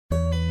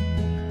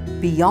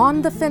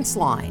Beyond the Fence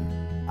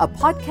Line, a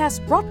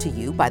podcast brought to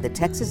you by the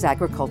Texas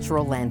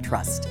Agricultural Land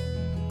Trust.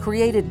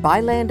 Created by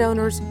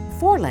landowners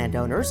for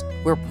landowners,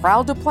 we're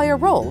proud to play a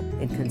role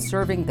in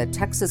conserving the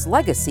Texas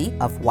legacy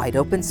of wide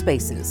open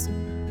spaces.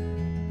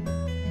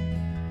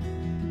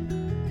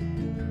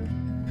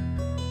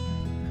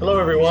 Hello,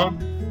 everyone.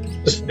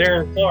 This is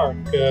Darren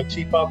Clark,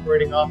 Chief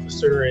Operating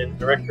Officer and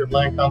Director of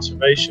Land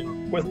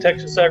Conservation with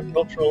Texas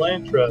Agricultural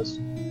Land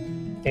Trust.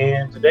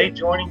 And today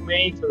joining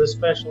me for this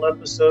special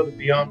episode of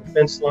Beyond the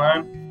Fence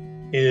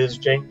Line is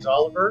James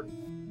Oliver,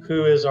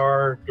 who is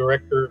our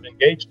Director of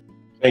Engagement.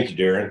 Thank you,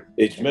 Darren.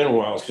 It's been a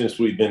while since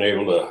we've been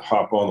able to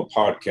hop on the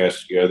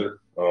podcast together.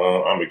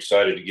 I'm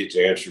excited to get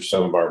to answer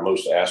some of our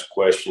most asked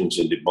questions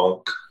and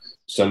debunk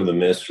some of the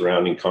myths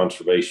surrounding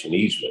conservation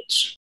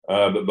easements.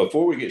 But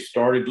before we get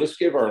started, let's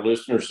give our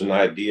listeners an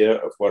idea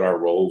of what our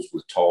roles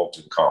with TALT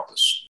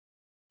encompass.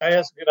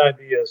 That's a good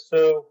idea.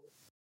 So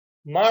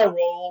my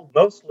role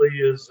mostly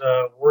is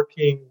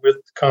working with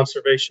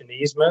conservation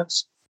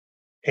easements,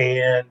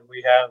 and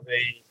we have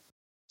a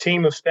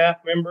team of staff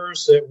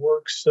members that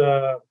works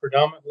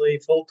predominantly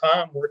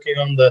full-time working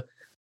on the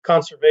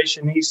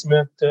conservation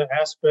easement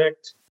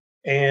aspect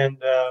and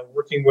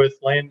working with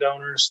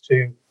landowners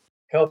to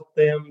help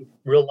them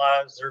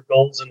realize their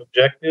goals and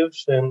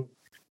objectives. And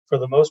for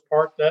the most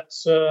part,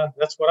 that's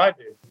what I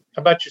do.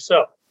 How about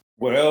yourself?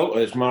 Well,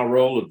 as my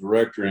role of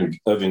Director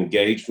of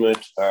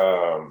Engagement,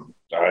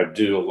 I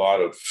do a lot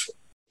of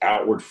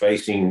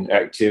outward-facing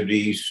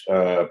activities,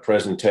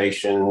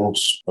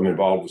 presentations. I'm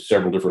involved with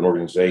several different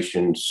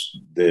organizations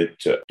that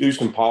do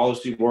some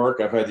policy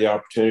work. I've had the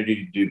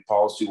opportunity to do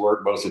policy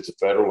work both at the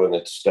federal and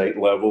at the state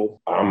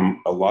level.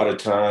 I'm a lot of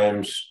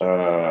times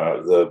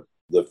the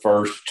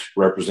first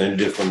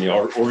representative from the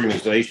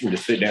organization to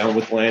sit down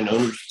with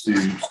landowners to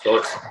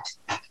start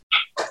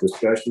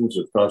discussions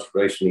of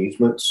conservation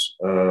easements.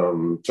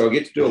 So I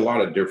get to do a lot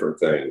of different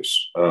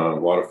things, a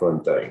lot of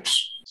fun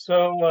things.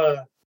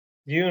 So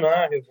you and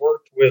I have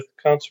worked with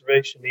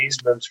conservation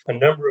easements for a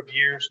number of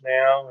years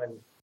now, and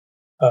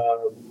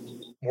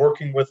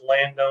working with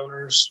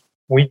landowners.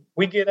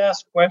 We get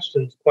asked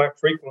questions quite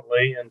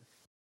frequently,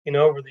 and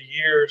over the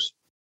years,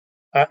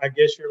 I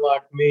guess you're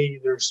like me.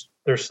 There's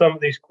some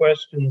of these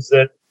questions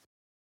that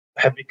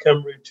have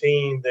become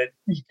routine that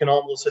you can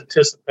almost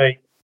anticipate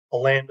a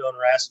landowner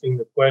asking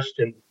the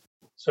question.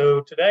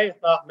 So today I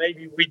thought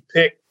maybe we'd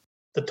pick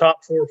the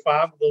top 4 or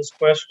 5 of those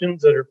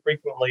questions that are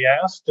frequently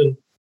asked and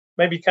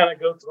maybe kind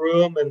of go through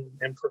them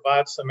and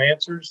provide some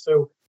answers.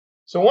 So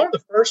one of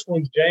the first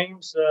ones,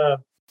 James,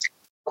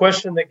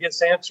 question that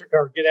gets answered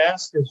or get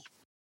asked is,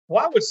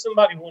 why would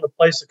somebody want to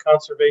place a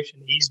conservation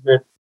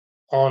easement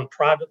on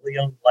privately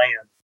owned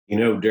land?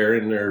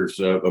 Darren, there's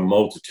a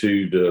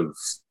multitude of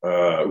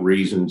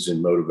reasons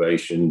and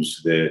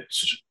motivations that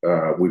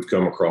we've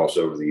come across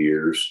over the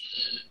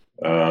years.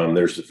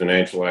 There's the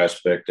financial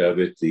aspect of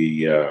it,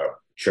 the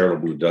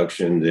charitable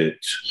deduction that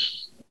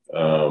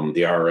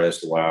the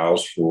IRS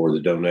allows for the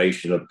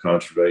donation of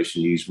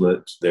conservation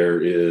easement. There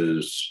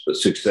is a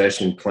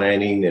succession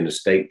planning and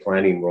estate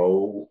planning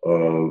role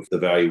of the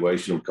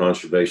valuation of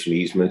conservation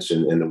easements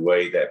and the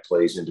way that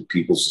plays into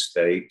people's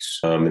estates.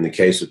 In the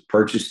case of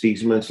purchased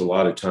easements, a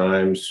lot of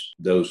times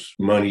those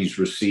monies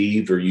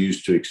received are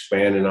used to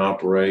expand an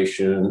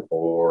operation,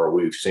 or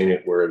we've seen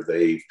it where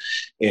they've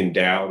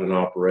endowed an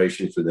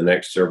operation for the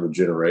next several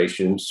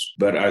generations.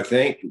 But I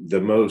think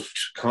the most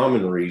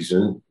common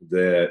reason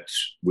that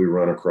we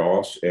run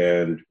across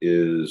and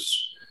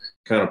is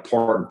kind of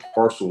part and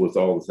parcel with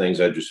all the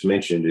things I just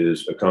mentioned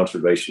is a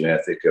conservation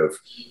ethic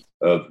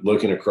of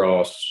looking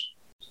across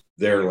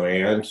their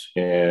land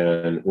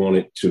and want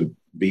it to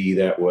be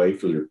that way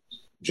for their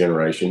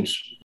generations.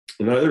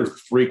 Another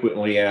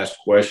frequently asked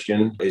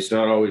question, it's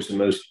not always the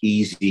most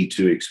easy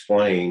to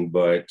explain,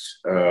 but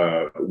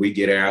we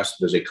get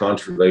asked, does a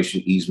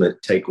conservation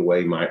easement take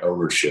away my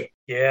ownership?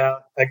 Yeah,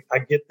 I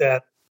get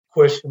that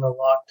question a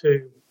lot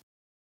too.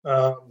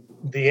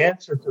 The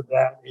answer to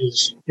that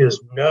is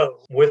no.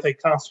 With a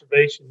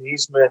conservation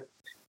easement,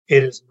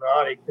 it is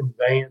not a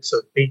conveyance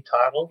of fee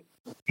title.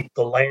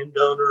 The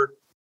landowner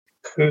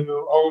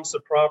who owns the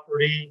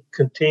property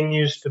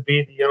continues to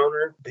be the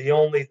owner. The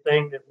only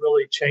thing that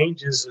really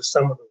changes is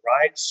some of the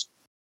rights.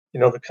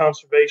 The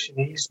conservation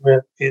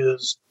easement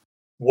is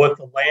what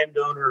the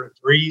landowner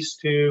agrees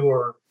to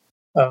or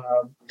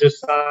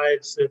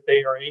decides that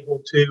they are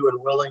able to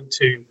and willing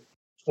to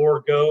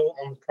forego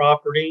on the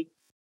property.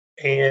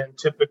 And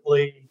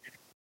typically,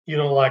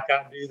 like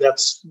I do,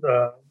 that's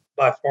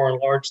by far and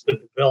large the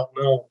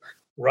developmental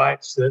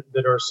rights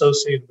that are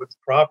associated with the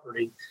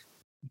property.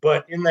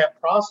 But in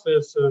that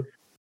process of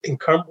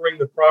encumbering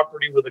the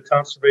property with a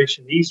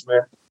conservation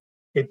easement,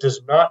 it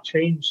does not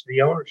change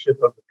the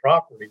ownership of the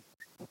property.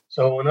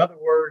 So in other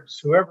words,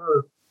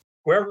 whoever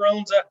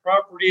owns that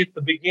property at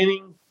the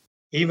beginning,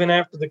 even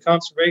after the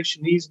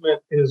conservation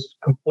easement is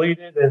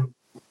completed and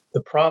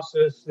the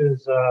process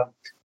is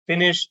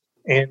finished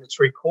and it's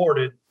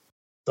recorded,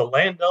 the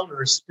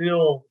landowner is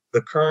still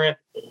the current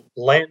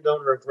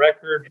landowner of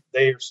record.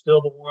 They are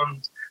still the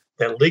ones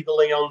that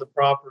legally own the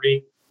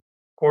property.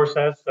 course,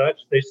 as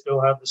such, they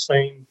still have the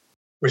same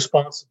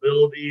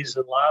responsibilities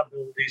and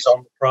liabilities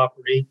on the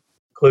property,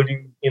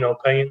 including,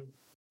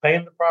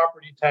 paying the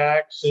property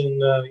tax,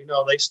 and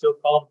they still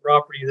call the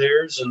property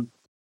theirs and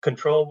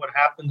control what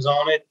happens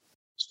on it.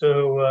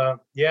 So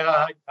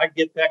I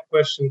get that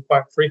question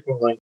quite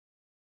frequently.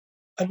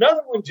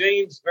 Another one,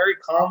 James, very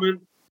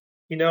common.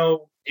 You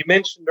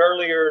mentioned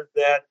earlier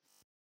that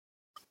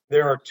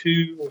there are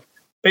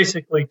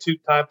basically two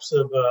types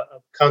of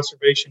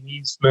conservation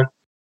easement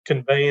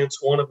conveyance.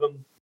 One of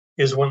them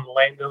is when the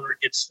landowner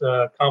gets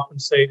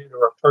compensated,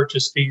 or a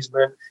purchased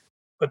easement.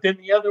 But then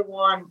the other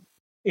one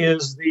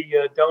is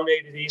the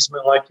donated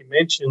easement, like you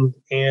mentioned.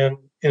 And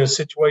in a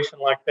situation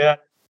like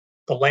that,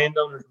 the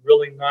landowner is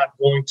really not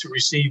going to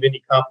receive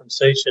any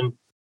compensation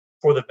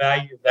for the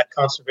value of that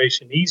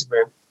conservation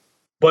easement.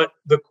 But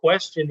the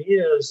question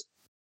is,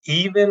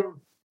 even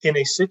in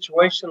a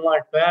situation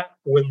like that,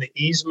 when the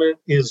easement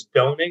is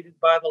donated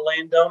by the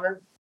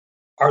landowner,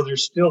 are there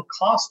still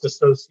costs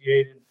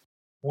associated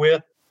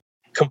with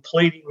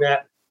completing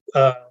that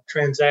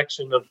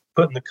transaction of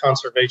putting the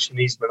conservation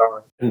easement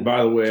on? And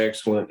by the way,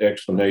 excellent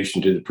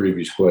explanation to the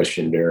previous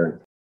question, Darren.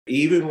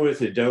 Even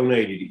with a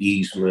donated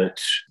easement,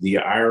 the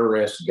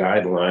IRS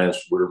guidelines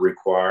would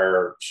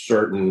require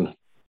certain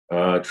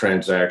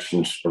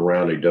transactions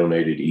around a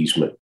donated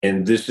easement.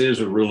 And this is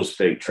a real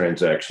estate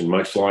transaction,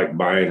 much like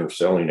buying or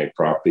selling a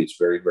property. It's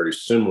very, very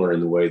similar in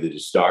the way that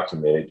it's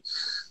documented.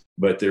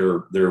 But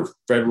there are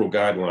federal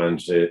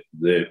guidelines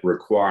that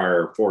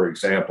require, for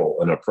example,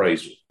 an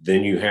appraisal.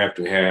 Then you have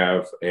to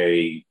have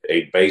a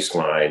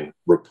baseline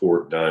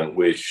report done,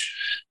 which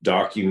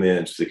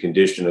documents the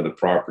condition of the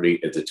property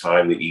at the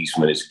time the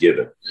easement is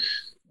given.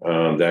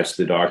 That's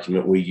the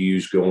document we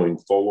use going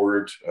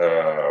forward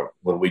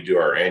when we do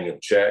our annual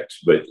checks,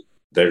 but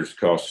there's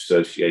costs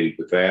associated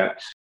with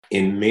that.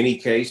 In many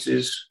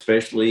cases,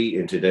 especially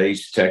in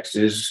today's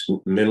Texas,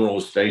 mineral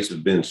estates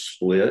have been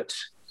split.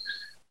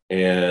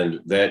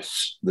 And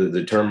that's the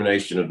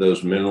determination of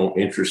those mineral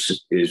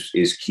interests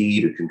is key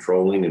to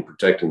controlling and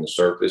protecting the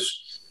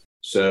surface.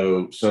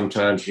 So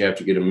sometimes you have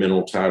to get a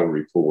mineral title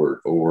report,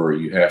 or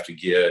you have to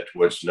get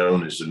what's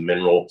known as a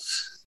mineral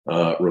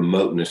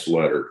remoteness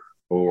letter,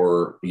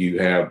 or you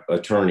have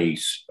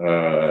attorneys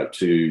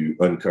to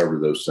uncover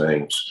those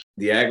things.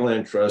 The Ag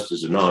Land Trust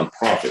is a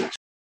nonprofit.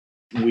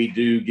 We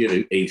do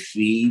get a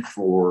fee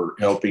for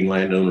helping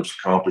landowners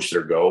accomplish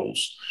their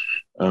goals.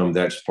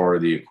 That's part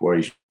of the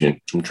equation.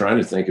 I'm trying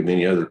to think of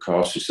any other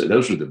costs.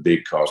 Those are the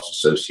big costs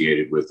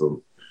associated with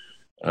them.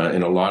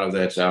 And a lot of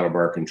that's out of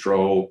our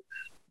control.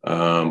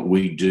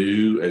 We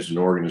do, as an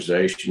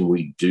organization,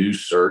 we do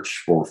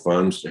search for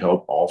funds to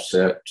help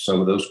offset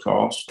some of those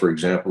costs. For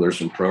example, there's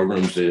some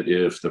programs that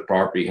if the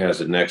property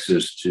has a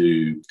nexus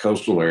to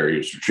coastal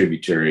areas or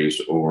tributaries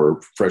or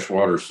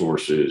freshwater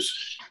sources,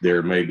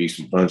 there may be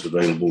some funds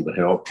available to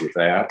help with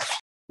that.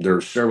 There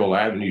are several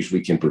avenues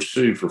we can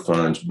pursue for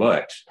funds,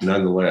 but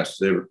nonetheless,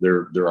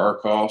 there are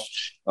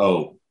costs.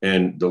 Oh,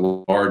 and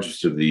the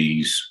largest of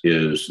these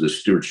is the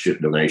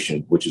stewardship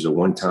donation, which is a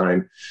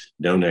one-time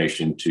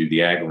donation to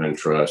the Ag Land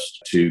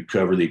Trust to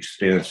cover the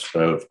expense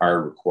of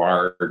our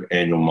required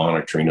annual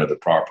monitoring of the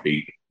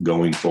property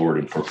going forward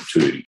in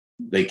perpetuity.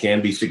 They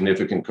can be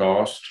significant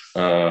costs.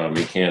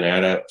 It can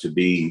add up to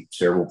be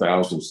several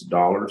thousands of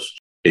dollars.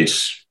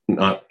 It's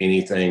not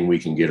anything we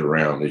can get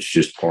around. It's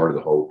just part of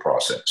the whole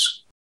process.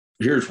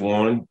 Here's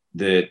one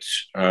that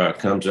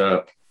comes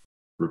up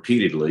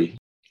repeatedly.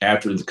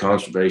 After the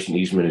conservation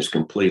easement is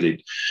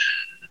completed,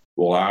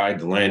 will I,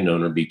 the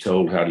landowner, be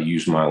told how to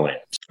use my land?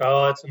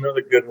 Oh, that's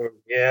another good one.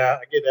 Yeah,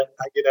 I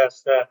get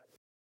asked that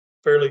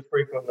fairly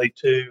frequently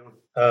too.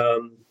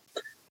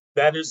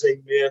 That is a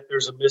myth.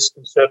 There's a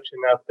misconception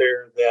out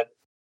there that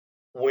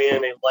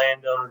when a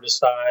landowner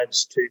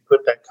decides to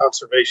put that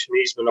conservation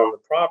easement on the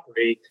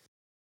property,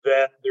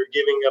 that they're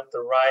giving up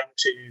the right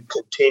to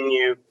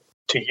continue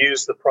to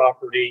use the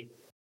property,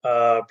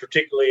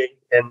 particularly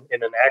in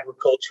an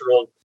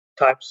agricultural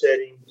type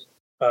setting,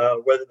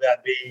 whether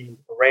that be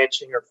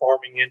ranching or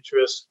farming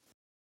interest.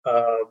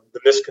 The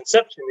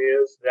misconception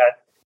is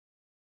that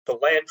the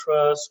land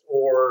trust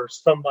or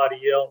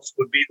somebody else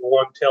would be the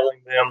one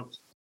telling them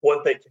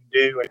what they can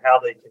do and how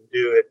they can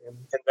do it, and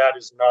that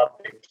is not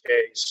the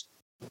case.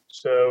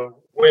 So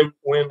when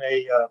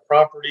a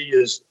property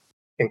is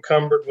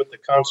encumbered with the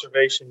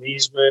conservation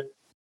easement,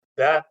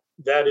 that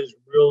is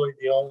really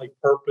the only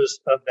purpose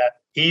of that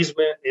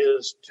easement,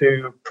 is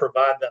to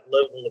provide that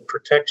level of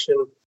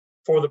protection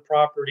for the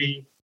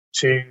property,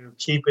 to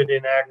keep it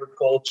in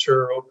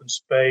agriculture, open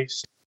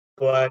space.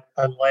 But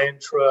a land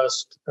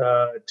trust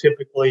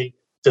typically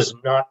does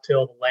not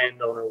tell the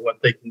landowner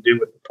what they can do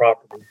with the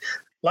property.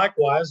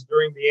 Likewise,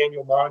 during the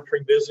annual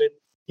monitoring visit,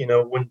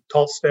 when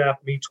TALT staff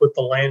meets with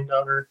the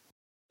landowner,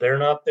 they're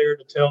not there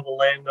to tell the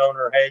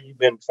landowner, hey, you've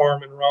been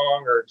farming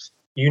wrong, or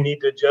you need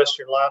to adjust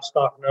your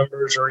livestock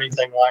numbers or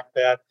anything like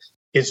that.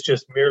 It's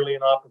just merely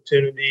an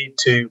opportunity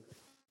to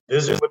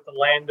visit with the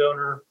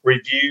landowner,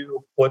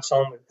 review what's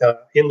on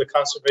in the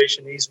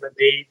conservation easement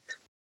deed,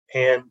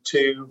 and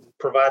to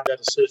provide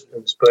that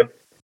assistance. But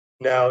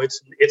No,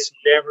 it's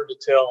never to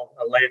tell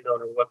a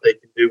landowner what they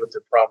can do with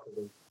their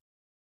property.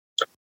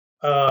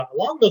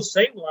 Along those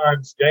same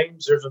lines,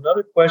 James, there's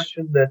another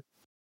question that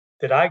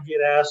I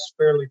get asked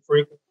fairly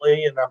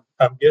frequently, and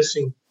I'm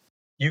guessing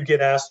you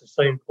get asked the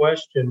same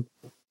question.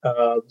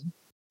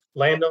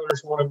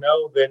 Landowners want to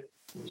know that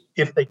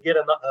if they get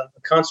a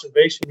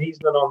conservation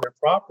easement on their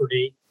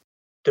property,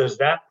 does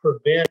that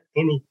prevent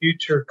any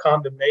future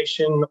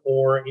condemnation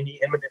or any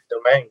eminent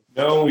domain?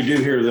 No, we do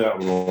hear that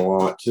one a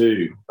lot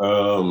too.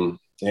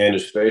 And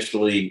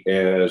especially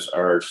as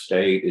our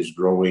state is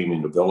growing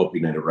and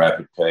developing at a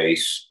rapid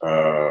pace,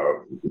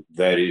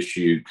 that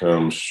issue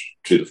comes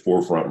to the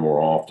forefront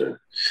more often.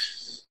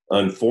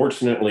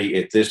 Unfortunately,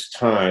 at this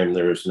time,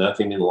 there is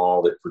nothing in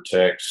law that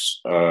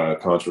protects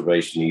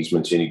conservation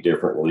easements any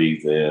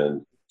differently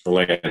than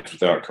lands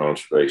without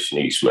conservation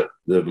easement.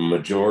 The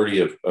majority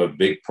of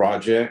big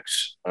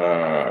projects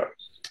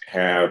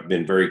have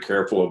been very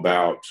careful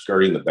about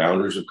skirting the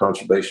boundaries of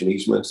conservation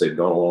easements. They've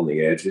gone along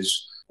the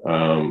edges.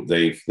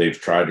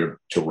 They've tried to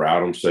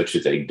route them such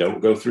that they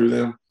don't go through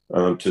them.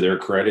 To their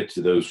credit,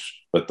 to those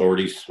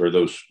authorities or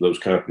those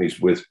companies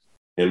with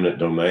eminent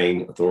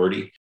domain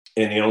authority.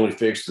 And the only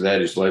fix to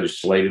that is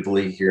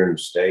legislatively here in the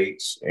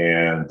States,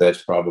 and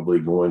that's probably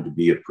going to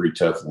be a pretty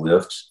tough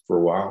lift for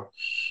a while.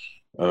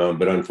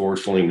 But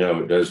unfortunately,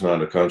 no, it does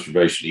not. A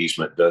conservation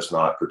easement does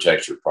not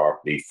protect your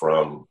property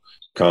from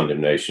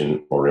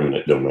condemnation or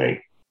eminent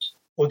domain.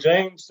 Well,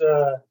 James,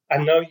 I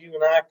know you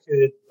and I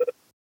could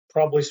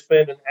probably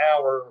spend an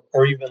hour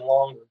or even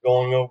longer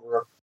going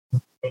over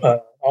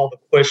all the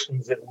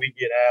questions that we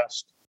get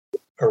asked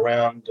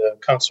around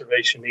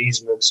conservation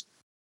easements.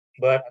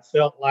 But I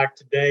felt like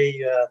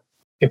today,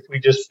 if we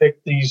just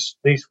pick these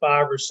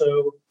 5 or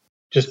so,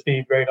 just be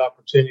a great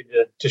opportunity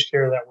to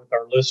share that with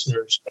our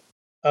listeners.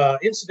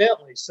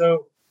 Incidentally,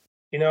 so,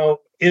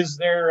 is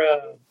there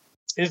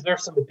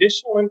some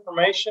additional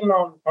information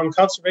on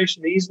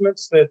conservation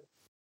easements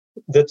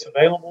that's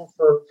available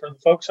for the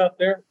folks out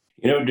there?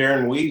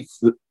 Darren, we've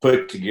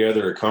put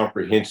together a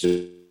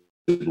comprehensive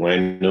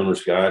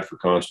landowner's guide for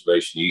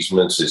conservation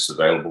easements. It's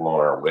available on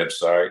our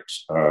website.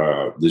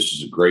 This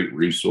is a great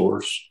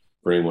resource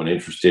for anyone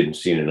interested in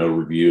seeing an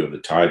overview of the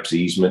types of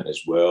easement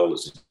as well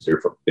as the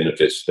different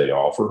benefits they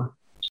offer.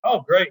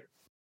 Oh, great.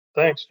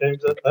 Thanks,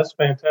 James. That's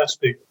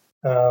fantastic.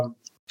 Well,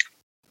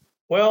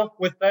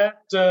 with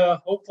that,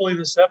 hopefully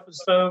this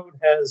episode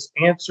has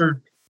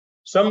answered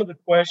some of the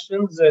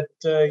questions that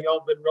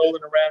y'all been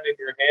rolling around in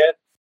your head.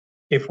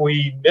 If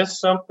we missed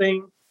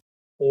something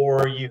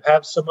or you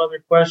have some other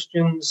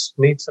questions,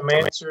 need some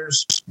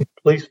answers,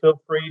 please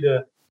feel free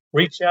to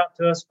reach out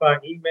to us by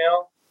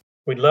email.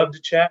 We'd love to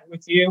chat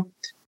with you.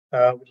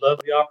 We'd love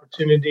the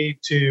opportunity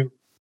to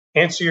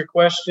answer your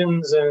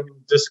questions and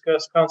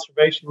discuss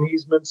conservation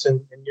easements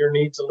and your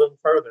needs a little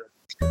further.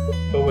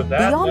 But with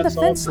that, Beyond the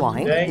Fence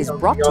Line is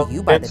brought to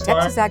you by the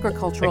Texas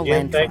Agricultural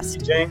Land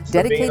Trust,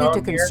 dedicated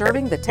to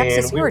conserving the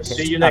Texas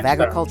heritage of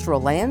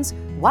agricultural lands,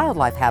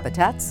 wildlife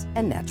habitats,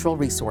 and natural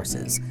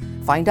resources.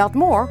 Find out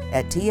more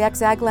at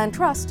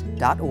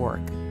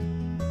txaglandtrust.org.